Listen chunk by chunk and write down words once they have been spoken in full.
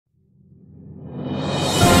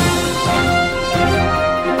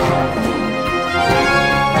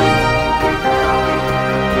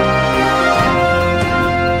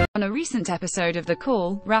recent episode of The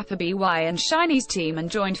Call, rapper BewhY and SHINee's Taemin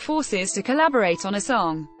joined forces to collaborate on a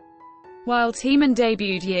song. While Taemin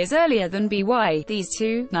debuted years earlier than BewhY, these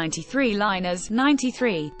two 93-liners,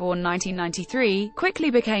 93, born 1993,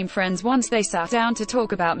 quickly became friends once they sat down to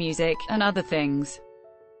talk about music, and other things.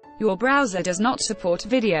 Your browser does not support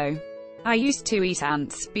video. I used to eat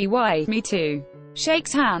ants. BewhY, me too.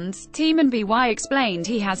 Shakes hands. Taemin. BewhY explained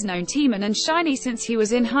he has known Taemin and SHINee since he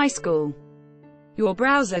was in high school. Your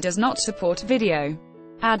browser does not support video.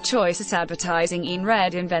 Ad choices advertising in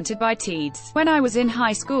red invented by teens. When I was in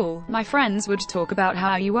high school, my friends would talk about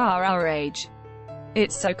how you are our age.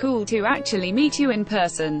 It's so cool to actually meet you in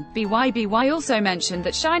person. BewhY also mentioned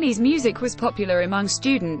that SHINee's music was popular among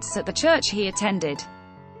students at the church he attended.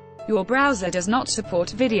 Your browser does not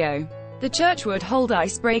support video. The church would hold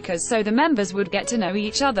icebreakers so the members would get to know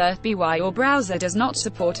each other. BewhY, your browser does not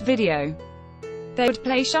support video. They would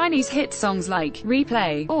play SHINee's hit songs like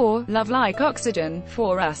Replay or Love Like Oxygen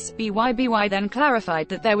for us. BewhY then clarified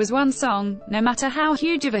that there was one song, no matter how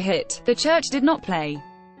huge of a hit, the church did not play.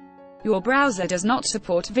 Your browser does not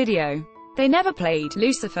support video. They never played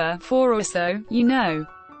Lucifer for us though, you know.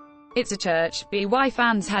 It's a church. BewhY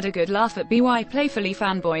fans had a good laugh at BewhY playfully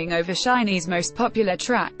fanboying over SHINee's most popular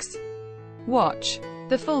tracks. Watch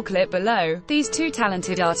the full clip below. These two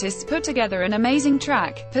talented artists put together an amazing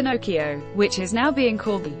track, Pinocchio, which is now being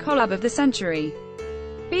called the collab of the century.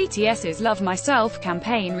 BTS's Love Myself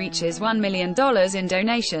campaign reaches $1 million in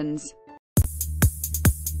donations.